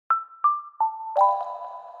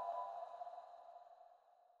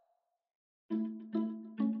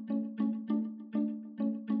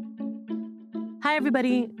Hi,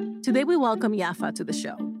 everybody. Today we welcome Yafa to the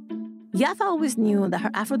show. Yafa always knew that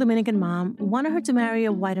her Afro-Dominican mom wanted her to marry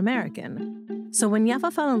a white American. So when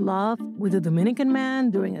Yafa fell in love with a Dominican man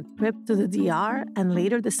during a trip to the DR and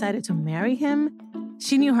later decided to marry him,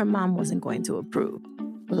 she knew her mom wasn't going to approve.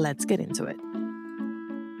 Let's get into it.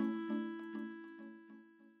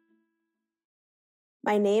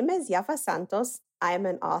 My name is Yafa Santos. I'm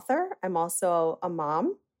an author. I'm also a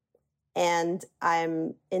mom, and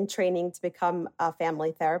I'm in training to become a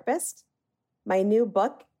family therapist. My new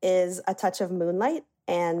book is A Touch of Moonlight,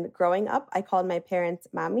 and growing up, I called my parents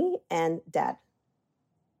Mommy and Dad.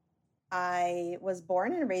 I was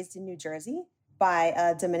born and raised in New Jersey by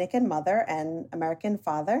a Dominican mother and American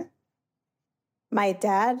father. My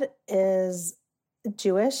dad is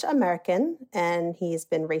Jewish American, and he's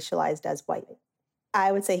been racialized as white.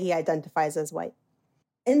 I would say he identifies as white.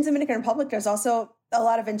 In Dominican Republic, there's also a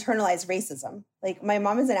lot of internalized racism. Like, my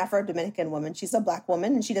mom is an Afro-Dominican woman. She's a Black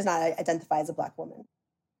woman, and she does not identify as a Black woman.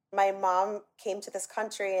 My mom came to this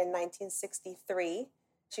country in 1963.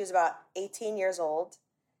 She was about 18 years old.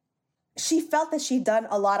 She felt that she'd done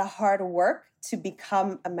a lot of hard work to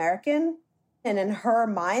become American. And in her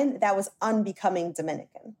mind, that was unbecoming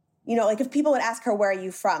Dominican. You know, like, if people would ask her, where are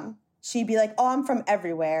you from? She'd be like, oh, I'm from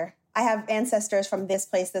everywhere. I have ancestors from this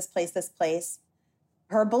place, this place, this place.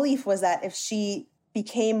 Her belief was that if she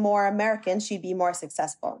became more American, she'd be more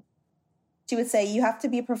successful. She would say, you have to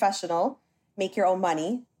be a professional, make your own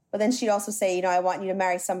money. But then she'd also say, you know, I want you to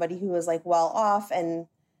marry somebody who was like well off. And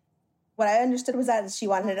what I understood was that she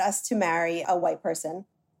wanted us to marry a white person.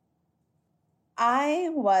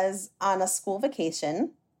 I was on a school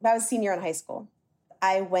vacation. I was a senior in high school.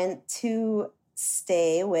 I went to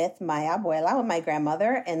stay with my abuela, with my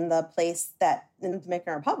grandmother, in the place that in the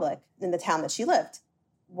Dominican Republic, in the town that she lived.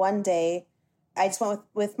 One day, I just went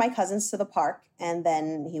with my cousins to the park, and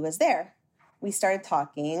then he was there. We started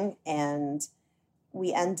talking, and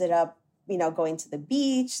we ended up, you know, going to the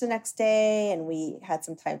beach the next day, and we had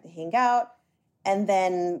some time to hang out. And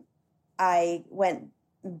then I went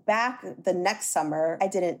back the next summer. I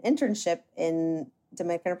did an internship in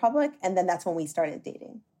Dominican Republic, and then that's when we started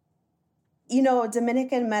dating. You know,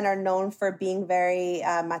 Dominican men are known for being very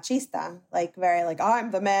machista, like very like, oh,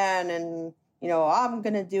 I'm the man and, you know, I'm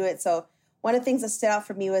going to do it. So one of the things that stood out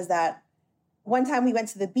for me was that one time we went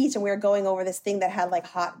to the beach and we were going over this thing that had like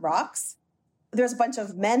hot rocks. There was a bunch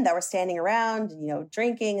of men that were standing around, you know,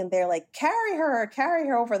 drinking, and they're like, carry her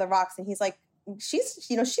over the rocks. And he's like, she's,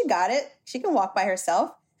 you know, she got it. She can walk by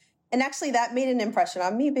herself. And actually that made an impression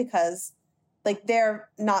on me because like they're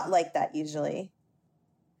not like that usually.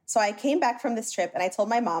 So I came back from this trip and I told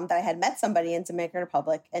my mom that I had met somebody in Dominican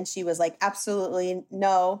Republic, and she was like, absolutely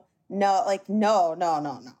no.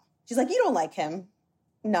 She's like, you don't like him.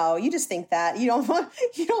 No, you just think that. You don't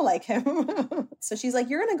like him. So she's like,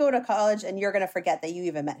 you're going to go to college and you're going to forget that you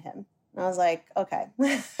even met him. And I was like, okay.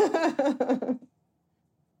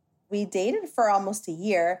 We dated for almost a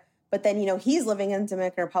year, but then, you know, he's living in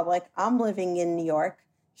Dominican Republic. I'm living in New York.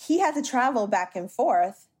 He had to travel back and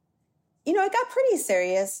forth. You know, it got pretty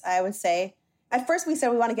serious, I would say. At first, we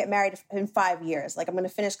said we want to get married in 5 years. Like, I'm going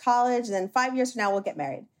to finish college, and then 5 years from now, we'll get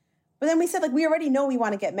married. But then we said, like, we already know we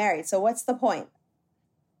want to get married, so what's the point?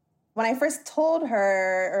 When I first told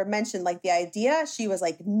her or mentioned, like, the idea, she was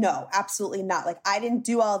like, no, absolutely not. Like, I didn't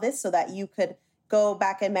do all this so that you could go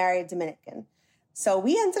back and marry a Dominican. So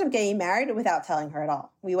we ended up getting married without telling her at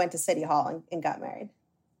all. We went to City Hall and got married.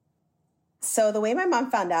 So the way my mom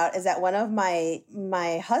found out is that one of my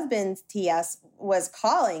husband's TS was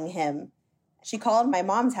calling him. She called my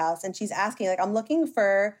mom's house and she's asking, like, I'm looking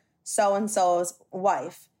for so-and-so's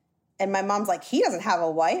wife. And my mom's like, he doesn't have a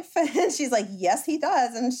wife. And she's like, yes, he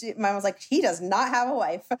does. And my mom was like, he does not have a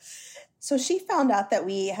wife. So she found out that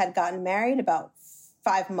we had gotten married about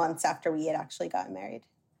 5 months after we had actually gotten married.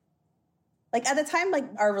 Like, at the time, like,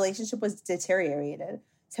 our relationship was deteriorated.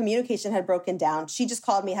 Communication had broken down. She just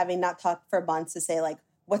called me, having not talked for months, to say, like,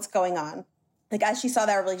 what's going on? Like, as she saw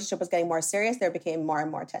that our relationship was getting more serious, there became more and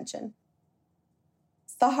more tension.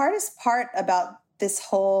 The hardest part about this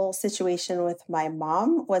whole situation with my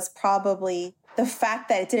mom was probably the fact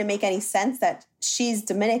that it didn't make any sense that she's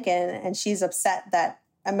Dominican and she's upset that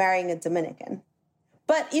I'm marrying a Dominican.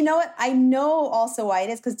 But you know what? I know also why it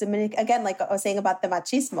is, because Dominican, again, like I was saying about the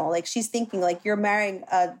machismo, like, she's thinking, like, you're marrying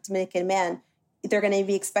a Dominican man, they're going to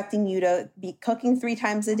be expecting you to be cooking 3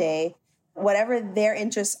 times a day. Whatever their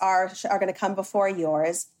interests are going to come before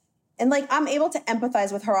yours. And, like, I'm able to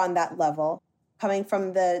empathize with her on that level. Coming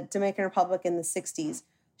from the Dominican Republic in the 60s,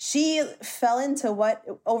 she fell into what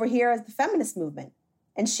over here is the feminist movement.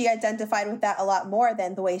 And she identified with that a lot more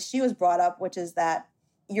than the way she was brought up, which is that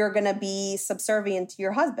you're going to be subservient to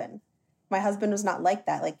your husband. My husband was not like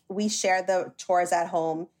that. Like, we shared the chores at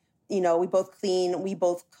home. You know, we both clean, we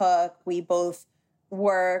both cook, we both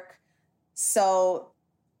work. So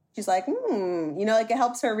she's like, you know, like, it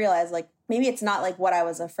helps her realize, like, maybe it's not like what I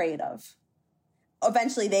was afraid of.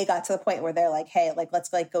 Eventually they got to the point where they're like, hey, like,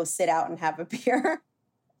 let's like go sit out and have a beer.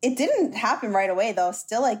 It didn't happen right away, though.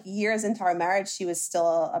 Still, like, years into our marriage, she was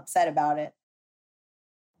still upset about it.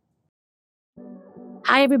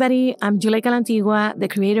 Hi, everybody. I'm Juleyka Lantigua, the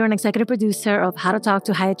creator and executive producer of How to Talk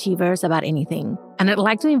to High Achievers About Anything. And I'd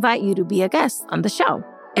like to invite you to be a guest on the show.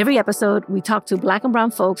 Every episode, we talk to Black and brown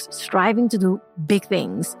folks striving to do big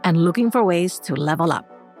things and looking for ways to level up.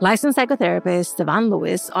 Licensed psychotherapist Devon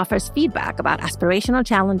Lewis offers feedback about aspirational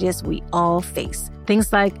challenges we all face.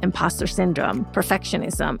 Things like imposter syndrome,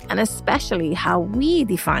 perfectionism, and especially how we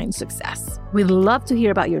define success. We'd love to hear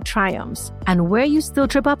about your triumphs and where you still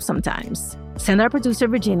trip up sometimes. Send our producer,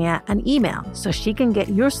 Virginia, an email so she can get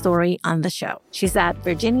your story on the show. She's at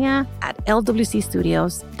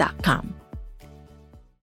virginia@lwcstudios.com.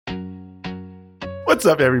 What's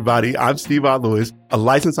up, everybody? I'm Stevon Lewis, a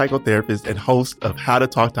licensed psychotherapist and host of How to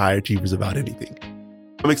Talk to High Achievers About Anything.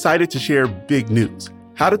 I'm excited to share big news.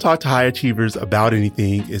 How to Talk to High Achievers About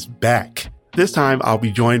Anything is back. This time, I'll be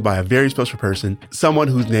joined by a very special person, someone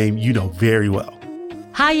whose name you know very well.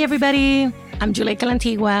 Hi, everybody. I'm Juleyka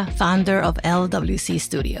Lantigua, founder of LWC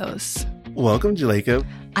Studios. Welcome, Juleyka.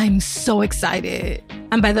 I'm so excited.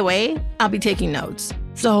 And by the way, I'll be taking notes.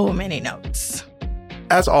 So many notes.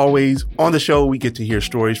 As always, on the show, we get to hear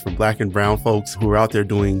stories from Black and brown folks who are out there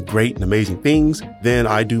doing great and amazing things. Then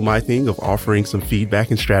I do my thing of offering some feedback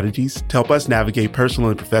and strategies to help us navigate personal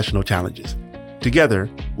and professional challenges. Together,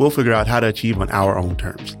 we'll figure out how to achieve on our own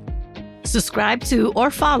terms. Subscribe to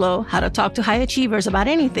or follow How to Talk to High Achievers About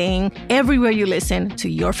Anything everywhere you listen to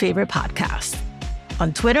your favorite podcast.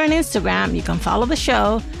 On Twitter and Instagram, you can follow the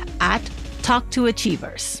show at Talk to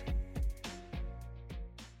Achievers.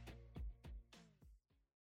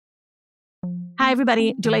 Hi,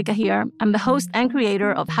 everybody. Juleyka here. I'm the host and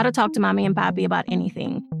creator of How to Talk to Mommy and Papi About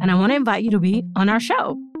Anything, and I want to invite you to be on our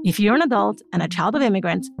show. If you're an adult and a child of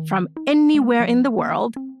immigrants from anywhere in the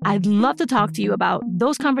world, I'd love to talk to you about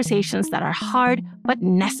those conversations that are hard but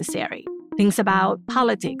necessary. Things about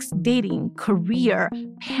politics, dating, career,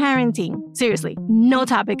 parenting. Seriously, no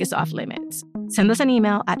topic is off limits. Send us an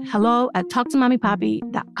email at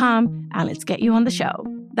hello@talktomommypapi.com and let's get you on the show.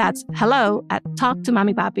 That's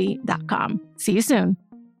hello@talktomommypapi.com. See you soon.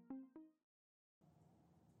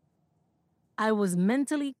 I was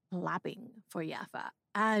mentally clapping for Yafa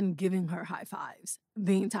and giving her high fives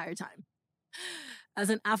the entire time. As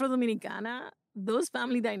an Afro-Dominicana, those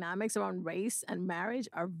family dynamics around race and marriage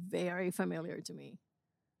are very familiar to me.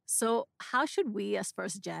 So how should we as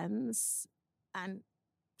first gens, and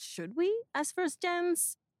should we as first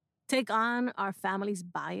gens, take on our family's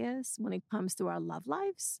bias when it comes to our love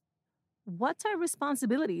lives? What's our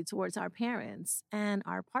responsibility towards our parents and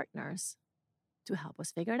our partners? To help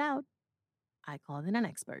us figure it out, I called in an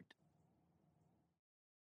expert.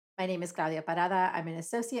 My name is Claudia Parada. I'm an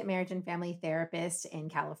associate marriage and family therapist in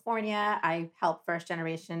California. I help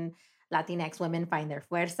first-generation Latinx women find their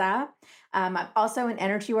fuerza. I'm also an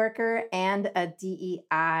energy worker and a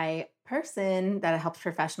DEI person that helps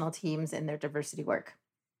professional teams in their diversity work.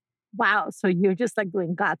 Wow, so you're just like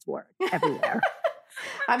doing God's work everywhere.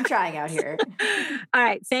 I'm trying out here. All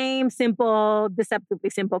right, same simple, deceptively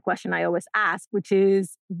simple question I always ask, which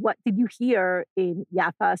is, what did you hear in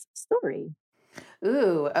Yafa's story?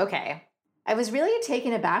 Ooh, okay. I was really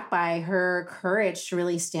taken aback by her courage to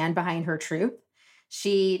really stand behind her truth.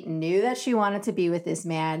 She knew that she wanted to be with this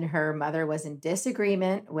man. Her mother was in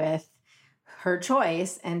disagreement with her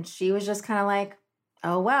choice, and she was just kind of like,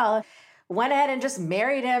 oh, well, went ahead and just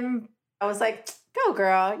married him. I was like, go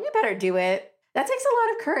girl, you better do it. That takes a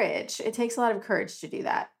lot of courage. It takes a lot of courage to do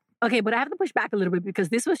that. Okay, but I have to push back a little bit because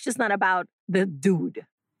this was just not about the dude.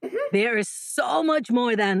 Mm-hmm. There is so much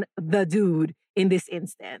more than the dude in this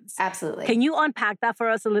instance. Absolutely. Can you unpack that for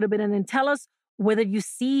us a little bit and then tell us whether you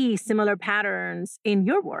see similar patterns in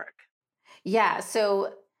your work? Yeah,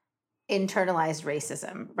 so internalized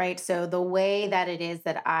racism, right? So the way that it is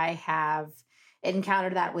that I have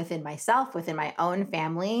encountered that within myself, within my own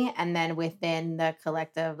family, and then within the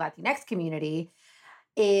collective Latinx community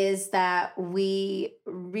is that we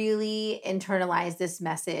really internalize this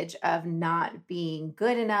message of not being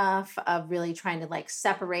good enough, of really trying to like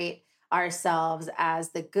separate ourselves as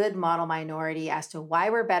the good model minority as to why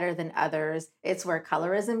we're better than others. It's where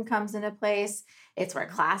colorism comes into place. It's where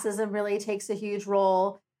classism really takes a huge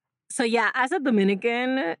role. So yeah, as a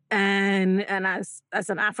Dominican and as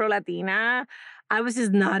an Afro Latina, I was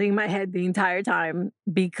just nodding my head the entire time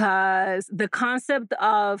because the concept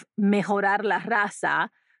of mejorar la raza,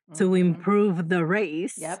 to improve the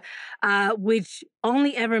race, Yep. Which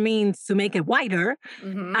only ever means to make it whiter,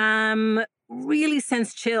 really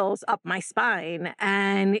sends chills up my spine.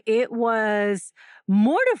 And it was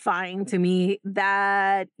mortifying to me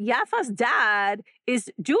that Yafa's dad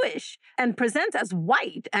is Jewish and presents as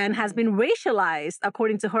white and has been racialized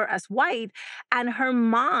according to her as white. And her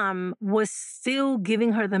mom was still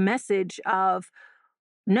giving her the message of,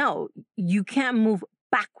 no, you can't move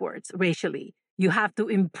backwards racially. You have to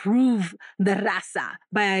improve the raza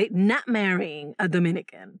by not marrying a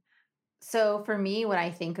Dominican. So for me, what I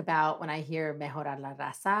think about when I hear mejorar la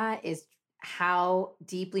raza is how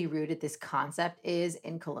deeply rooted this concept is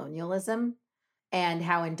in colonialism and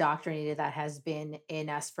how indoctrinated that has been in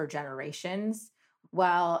us for generations.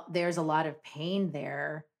 While there's a lot of pain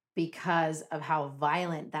there because of how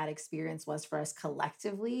violent that experience was for us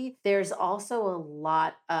collectively, there's also a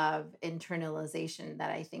lot of internalization that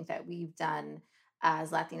I think that we've done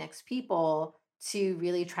as Latinx people to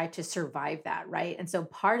really try to survive that, right? And so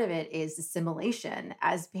part of it is assimilation.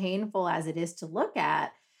 As painful as it is to look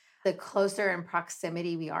at, the closer in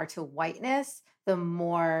proximity we are to whiteness, the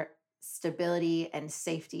more stability and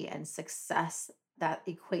safety and success that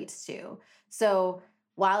equates to. So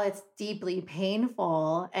while it's deeply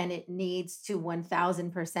painful and it needs to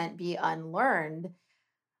 1000% be unlearned,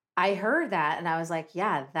 I heard that and I was like,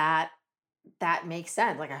 yeah, that makes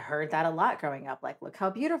sense. Like I heard that a lot growing up. Like, look how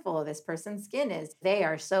beautiful this person's skin is. They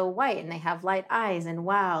are so white and they have light eyes and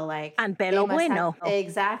wow, like and pelo bueno.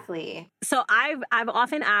 Exactly. So I've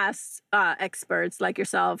often asked experts like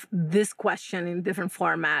yourself this question in different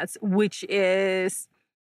formats, which is,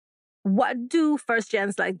 what do first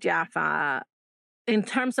gens like Yafa, in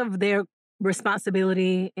terms of their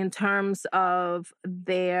responsibility, in terms of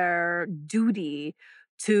their duty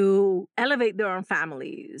to elevate their own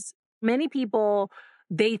families? Many people,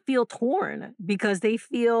 they feel torn because they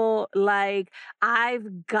feel like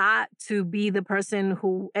I've got to be the person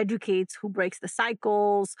who educates, who breaks the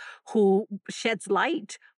cycles, who sheds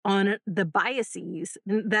light on the biases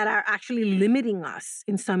that are actually limiting us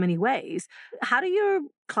in so many ways. How do your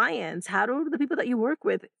clients, how do the people that you work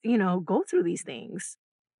with, go through these things?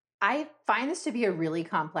 I find this to be a really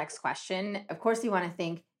complex question. Of course, you want to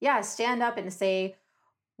think, yeah, stand up and say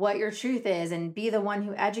what your truth is and be the one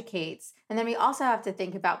who educates. And then we also have to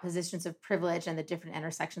think about positions of privilege and the different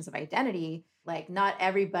intersections of identity. Like, not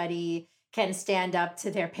everybody can stand up to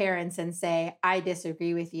their parents and say, I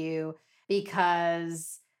disagree with you,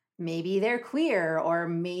 because maybe they're queer or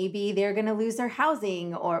maybe they're going to lose their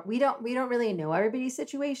housing, or we don't really know everybody's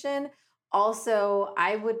situation. Also,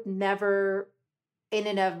 I would never in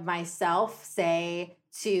and of myself say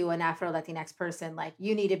to an Afro-Latinx person, like,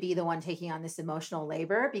 you need to be the one taking on this emotional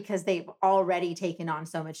labor, because they've already taken on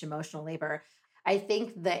so much emotional labor. I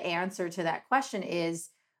think the answer to that question is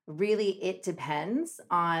really, it depends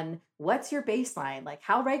on what's your baseline. Like,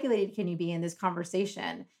 how regulated can you be in this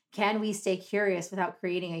conversation? Can we stay curious without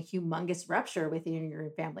creating a humongous rupture within your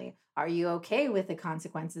family? Are you okay with the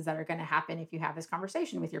consequences that are going to happen if you have this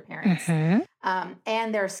conversation with your parents?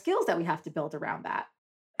 And there are skills that we have to build around that.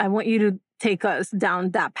 I want you to take us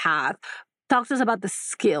down that path. Talk to us about the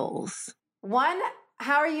skills. One,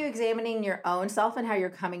 how are you examining your own self and how you're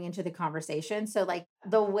coming into the conversation? So, like,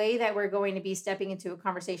 the way that we're going to be stepping into a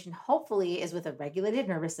conversation, hopefully, is with a regulated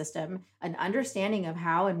nervous system, an understanding of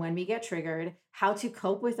how and when we get triggered, how to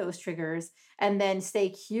cope with those triggers, and then stay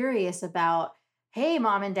curious about, hey,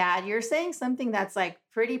 mom and dad, you're saying something that's like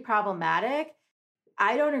pretty problematic.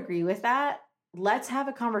 I don't agree with that. Let's have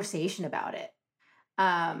a conversation about it.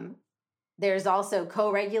 There's also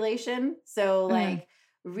co-regulation. So like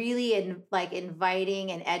really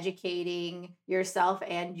inviting and educating yourself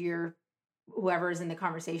and your whoever's in the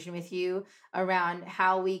conversation with you around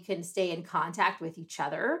how we can stay in contact with each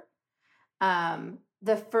other.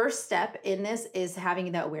 The first step in this is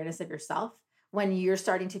having the awareness of yourself when you're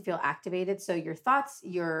starting to feel activated. So your thoughts,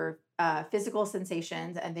 your physical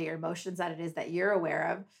sensations, and your emotions that it is that you're aware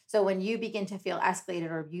of. So when you begin to feel escalated,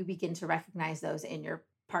 or you begin to recognize those in your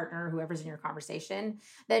partner, whoever's in your conversation,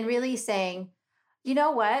 then really saying, you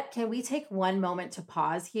know what, can we take one moment to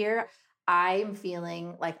pause here? I'm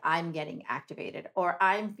feeling like I'm getting activated, or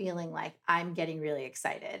I'm feeling like I'm getting really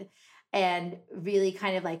excited, and really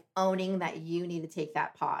kind of like owning that you need to take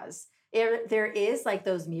that pause. There is like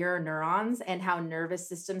those mirror neurons and how nervous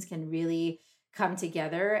systems can really come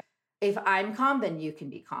together. If I'm calm, then you can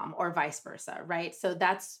be calm, or vice versa, right? So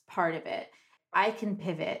that's part of it. I can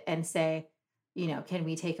pivot and say, can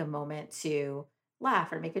we take a moment to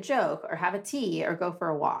laugh or make a joke or have a tea or go for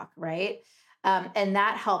a walk, right? And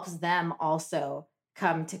that helps them also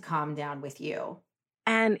come to calm down with you.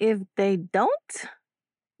 And if they don't?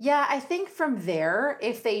 Yeah, I think from there,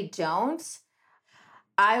 if they don't,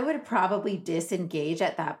 I would probably disengage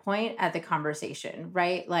at that point at the conversation,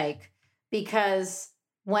 right? Like, because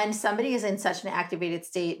when somebody is in such an activated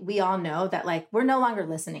state, we all know that like we're no longer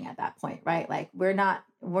listening at that point, right? Like we're not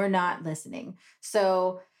listening.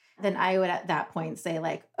 So then I would at that point say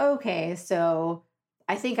like, okay, so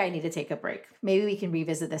I think I need to take a break. Maybe we can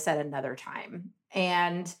revisit this at another time.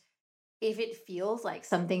 And if it feels like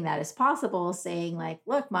something that is possible, saying like,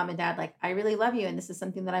 look, mom and dad, like I really love you and this is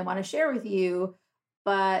something that I want to share with you,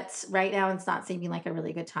 but right now it's not seeming like a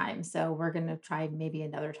really good time. So we're going to try maybe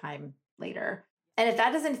another time later. And if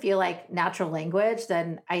that doesn't feel like natural language,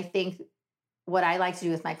 then I think what I like to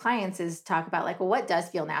do with my clients is talk about like, well, what does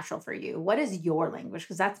feel natural for you? What is your language?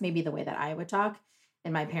 Because that's maybe the way that I would talk.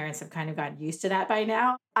 And my parents have kind of gotten used to that by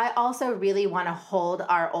now. I also really want to hold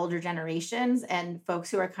our older generations and folks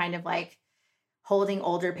who are kind of like holding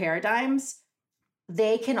older paradigms.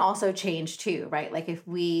 They can also change too, right? Like if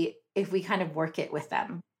we kind of work it with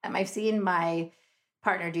them. I've seen my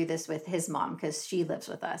partner do this with his mom because she lives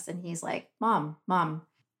with us. And he's like, Mom,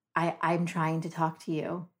 I'm trying to talk to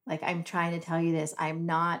you. Like, I'm trying to tell you this. I'm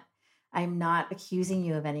not accusing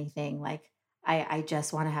you of anything. Like, I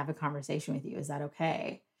just want to have a conversation with you. Is that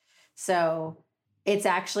okay? So it's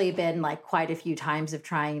actually been like quite a few times of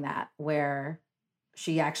trying that where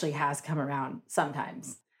she actually has come around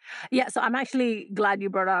sometimes. Yeah, so I'm actually glad you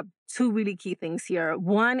brought up two really key things here.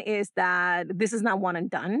 One is that this is not one and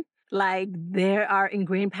done. Like there are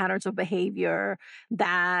ingrained patterns of behavior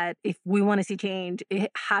that if we want to see change,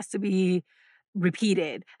 it has to be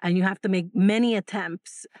repeated and you have to make many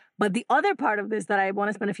attempts. But the other part of this that I want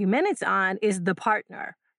to spend a few minutes on is the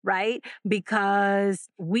partner, right? Because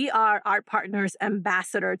we are our partner's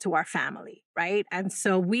ambassador to our family, right? And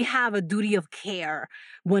so we have a duty of care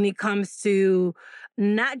when it comes to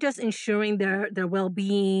not just ensuring their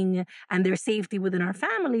well-being and their safety within our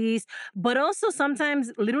families, but also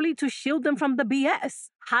sometimes literally to shield them from the BS.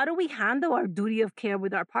 How do we handle our duty of care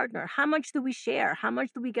with our partner? How much do we share? How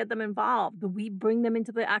much do we get them involved? Do we bring them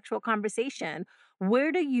into the actual conversation?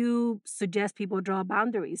 Where do you suggest people draw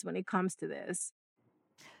boundaries when it comes to this?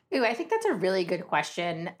 Ooh, I think that's a really good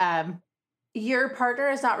question. Your partner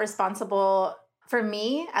is not responsible, for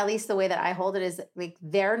me, at least the way that I hold it is like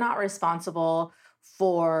they're not responsible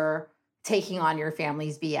for taking on your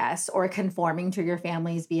family's BS or conforming to your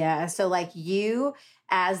family's BS. So like you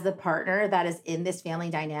as the partner that is in this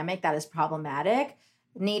family dynamic that is problematic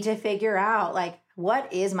need to figure out like,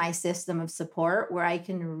 what is my system of support where I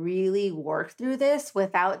can really work through this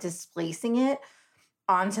without displacing it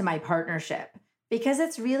onto my partnership? Because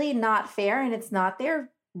it's really not fair and it's not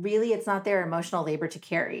their emotional labor to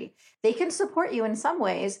carry. They can support you in some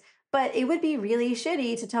ways, but it would be really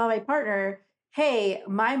shitty to tell my partner, hey,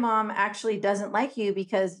 my mom actually doesn't like you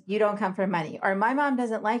because you don't come from money, or my mom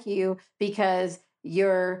doesn't like you because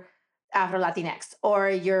you're Afro-Latinx or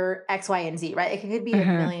you're X, Y, and Z, right? It could be a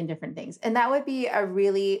million different things. And that would be a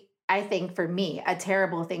really, I think for me, a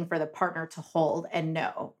terrible thing for the partner to hold and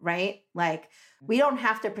know, right? Like we don't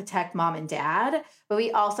have to protect mom and dad, but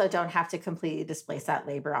we also don't have to completely displace that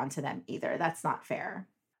labor onto them either. That's not fair.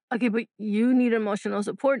 Okay, but you need emotional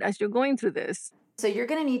support as you're going through this. So you're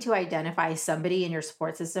going to need to identify somebody in your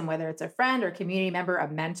support system, whether it's a friend or community member, a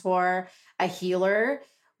mentor, a healer,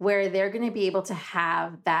 where they're going to be able to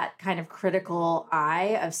have that kind of critical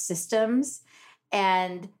eye of systems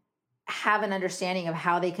and have an understanding of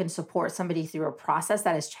how they can support somebody through a process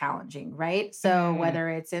that is challenging, right? So whether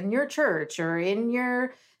it's in your church or in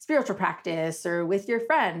your spiritual practice or with your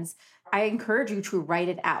friends, I encourage you to write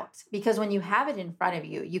it out, because when you have it in front of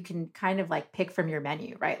you, you can kind of like pick from your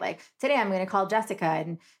menu, right? Like today I'm going to call Jessica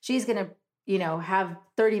and she's going to, have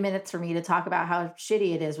 30 minutes for me to talk about how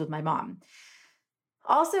shitty it is with my mom.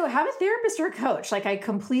 Also, have a therapist or a coach. Like I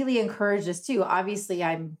completely encourage this too. Obviously,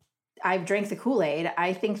 I've drank the Kool-Aid.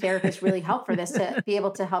 I think therapists really help for this to be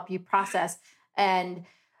able to help you process, and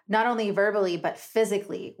not only verbally, but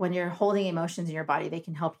physically. When you're holding emotions in your body, they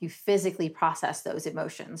can help you physically process those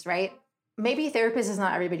emotions, right? Maybe therapist is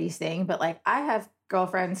not everybody's thing, but like I have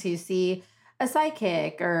girlfriends who see a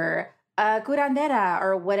psychic or a curandera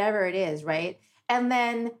or whatever it is, right? And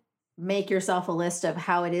then make yourself a list of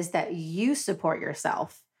how it is that you support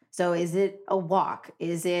yourself. So is it a walk?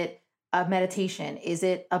 Is it a meditation? Is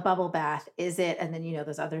it a bubble bath? Is it, and then,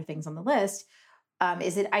 those other things on the list.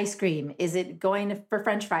 Is it ice cream? Is it going for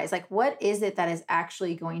French fries? Like, what is it that is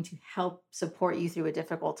actually going to help support you through a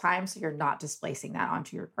difficult time so you're not displacing that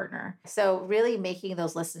onto your partner? So really making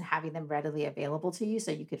those lists and having them readily available to you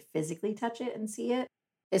so you could physically touch it and see it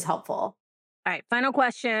is helpful. All right, final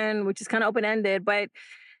question, which is kind of open-ended, but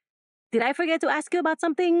did I forget to ask you about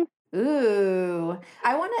something? Ooh,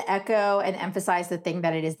 I want to echo and emphasize the thing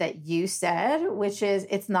that it is that you said, which is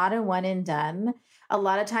it's not a one and done. A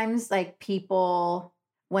lot of times, like people,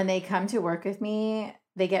 when they come to work with me,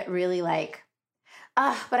 they get really like,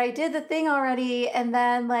 but I did the thing already. And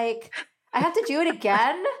then like, I have to do it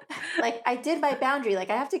again. Like I did my boundary. Like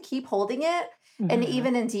I have to keep holding it. And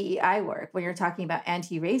even in DEI work, when you're talking about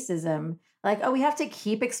anti-racism, like, oh, we have to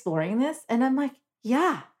keep exploring this. And I'm like,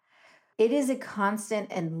 yeah, it is a constant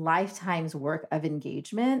and lifetime's work of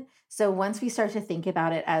engagement. So once we start to think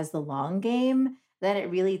about it as the long game, then it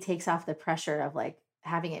really takes off the pressure of like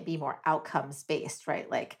having it be more outcomes based, right?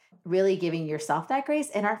 Like really giving yourself that grace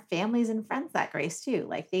and our families and friends that grace too.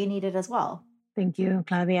 Like they need it as well. Thank you,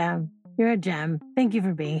 Claudia. You're a gem. Thank you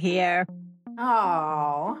for being here.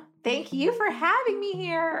 Oh, thank you for having me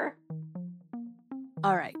here.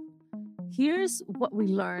 All right. Here's what we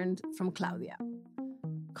learned from Claudia.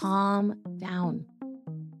 Calm down.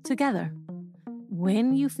 Together.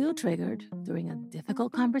 When you feel triggered during a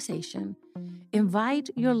difficult conversation, invite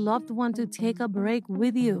your loved one to take a break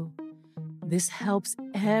with you. This helps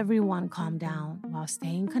everyone calm down while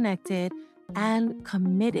staying connected and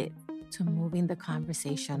committed to moving the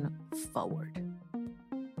conversation forward.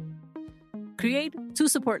 Create 2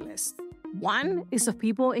 support lists. One is of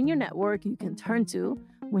people in your network you can turn to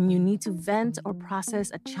when you need to vent or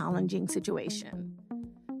process a challenging situation.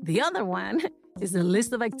 The other one is the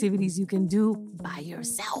list of activities you can do by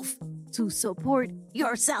yourself to support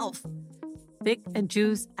yourself. Pick and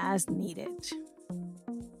choose as needed.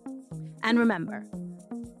 And remember,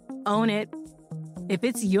 own it. If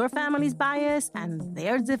it's your family's bias and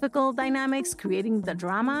their difficult dynamics creating the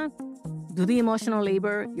drama, do the emotional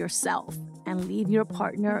labor yourself and leave your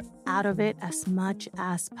partner out of it as much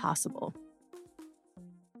as possible.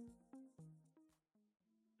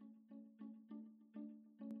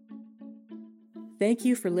 Thank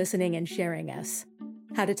you for listening and sharing us.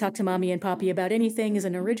 How to Talk to Mommy and Papi About Anything is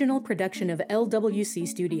an original production of LWC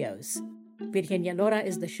Studios. Virginia Lora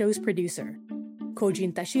is the show's producer.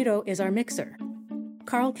 Kojin Tashiro is our mixer.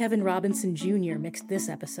 Carl Kevin Robinson Jr. mixed this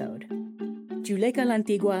episode. Juleka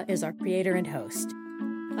Lantigua is our creator and host.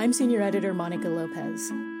 I'm senior editor Monica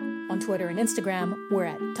Lopez. On Twitter and Instagram, we're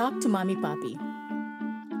at Talk to Mommy Papi.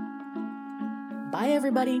 Bye,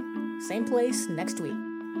 everybody. Same place next week.